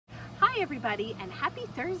Hi everybody and happy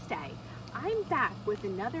Thursday. I'm back with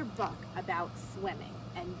another book about swimming,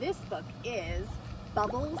 and this book is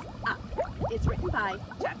Bubbles Up. It's written by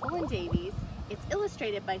Jacqueline Davies, it's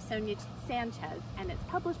illustrated by Sonia Sanchez, and it's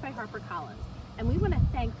published by HarperCollins. And we want to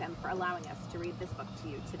thank them for allowing us to read this book to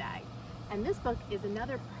you today. And this book is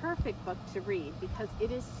another perfect book to read because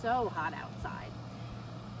it is so hot outside.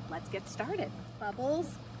 Let's get started. Bubbles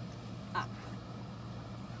Up.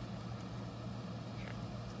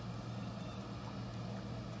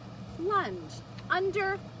 Plunge,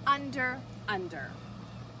 under, under, under.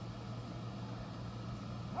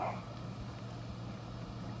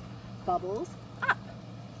 Bubbles up.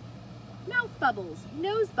 Mouth bubbles,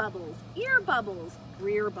 nose bubbles, ear bubbles,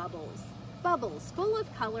 rear bubbles. Bubbles full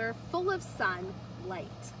of color, full of sun, light,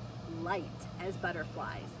 light as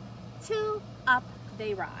butterflies, till up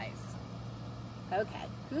they rise. Okay,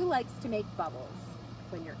 who likes to make bubbles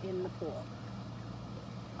when you're in the pool?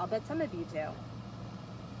 I'll bet some of you do.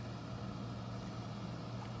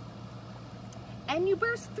 And you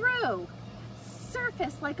burst through,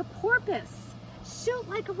 surface like a porpoise, shoot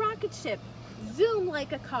like a rocket ship, zoom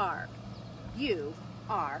like a car. You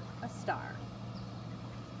are a star.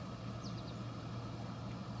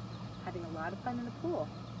 Having a lot of fun in the pool.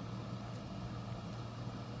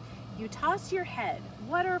 You toss your head,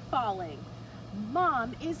 water falling.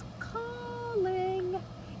 Mom is calling.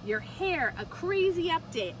 Your hair a crazy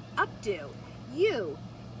updo. You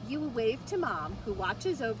wave to Mom who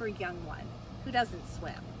watches over young one, who doesn't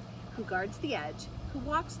swim, who guards the edge, who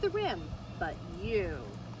walks the rim, but you.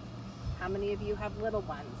 How many of you have little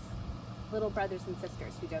ones, little brothers and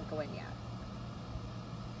sisters who don't go in yet?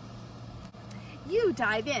 You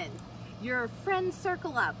dive in, your friends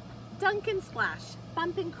circle up, dunk and splash,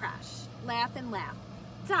 bump and crash, laugh and laugh,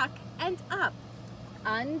 duck and up,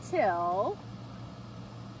 until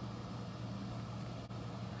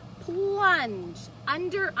plunge,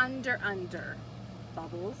 under, under, under,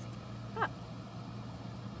 bubbles up.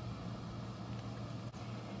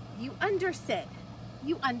 You undersit,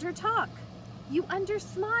 you undertalk, you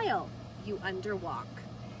undersmile, you underwalk,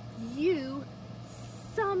 you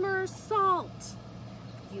somersault,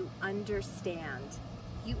 you understand,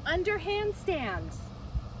 you underhandstand.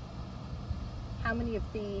 How many of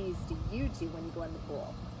these do you do when you go in the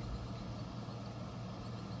pool?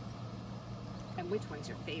 And which one's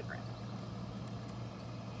your favorite?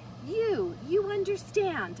 You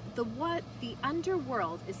understand the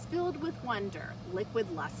underworld is filled with wonder, liquid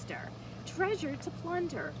luster, treasure to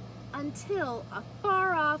plunder, until a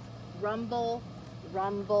far off rumble,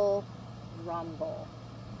 rumble, rumble.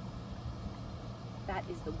 That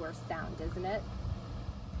is the worst sound, isn't it?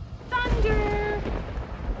 Thunder!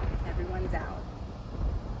 Everyone's out.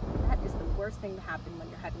 That is the worst thing to happen when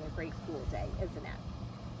you're having a great pool day, isn't it?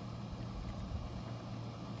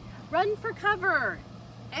 Run for cover!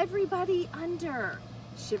 Everybody under,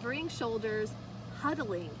 shivering shoulders,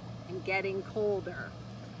 huddling and getting colder.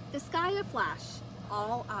 The sky aflash,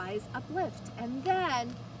 all eyes uplift, and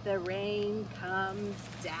then the rain comes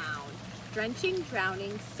down. Drenching,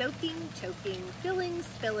 drowning, soaking, choking, filling,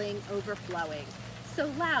 spilling, overflowing. So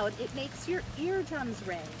loud it makes your eardrums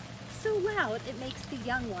ring. So loud it makes the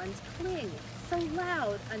young ones cling. So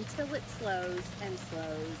loud until it slows and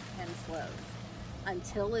slows and slows.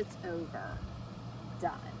 Until it's over.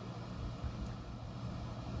 Done.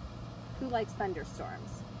 Who likes thunderstorms?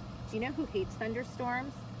 Do you know who hates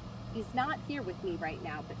thunderstorms? He's not here with me right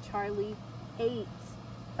now, but Charlie hates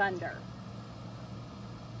thunder.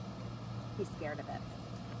 He's scared of it.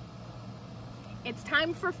 It's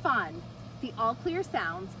time for fun. The all clear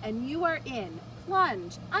sounds, and you are in.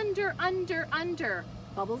 Plunge, under, under, under.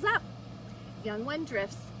 Bubbles up. Young one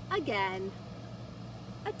drifts again.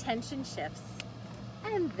 Attention shifts.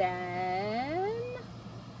 And then,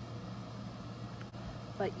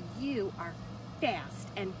 but you are fast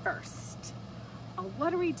and first. A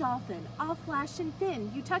watery dolphin, all flash and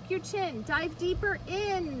thin. You tuck your chin, dive deeper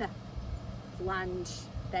in. Plunge,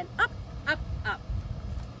 then up, up, up.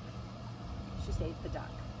 She saved the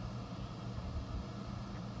duck.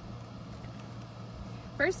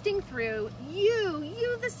 Bursting through,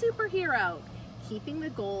 you the superhero. Keeping the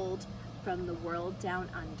gold from the world down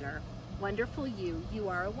under. Wonderful you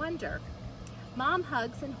are a wonder. Mom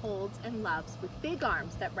hugs and holds and loves with big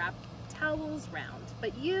arms that wrap towels round.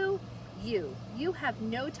 But you have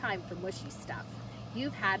no time for mushy stuff.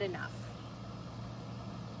 You've had enough.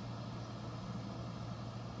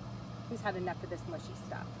 Who's had enough of this mushy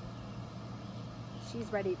stuff?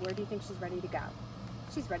 She's ready. Where do you think she's ready to go?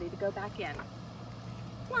 She's ready to go back in.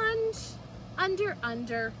 Plunge, under,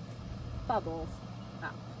 under, bubbles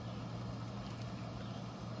up.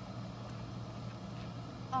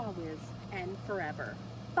 always and forever.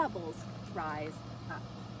 Bubbles rise up.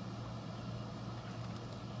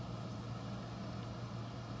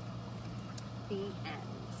 The end.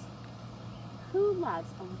 Who loves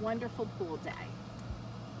a wonderful pool day?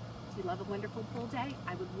 Do you love a wonderful pool day?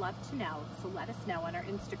 I would love to know, so let us know on our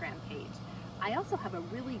Instagram page. I also have a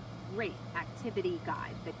really great activity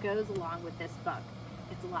guide that goes along with this book.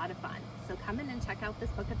 It's a lot of fun. So come in and check out this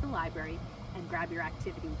book at the library and grab your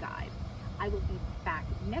activity guide. I will be back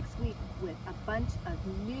next week with a bunch of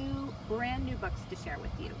brand new books to share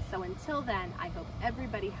with you. So until then, I hope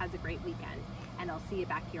everybody has a great weekend, and I'll see you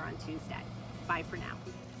back here on Tuesday. Bye for now.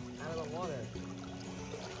 Out of the water.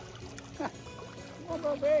 Come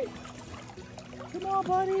on, baby. Come on,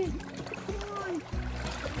 buddy. Come on.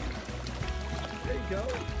 There you go.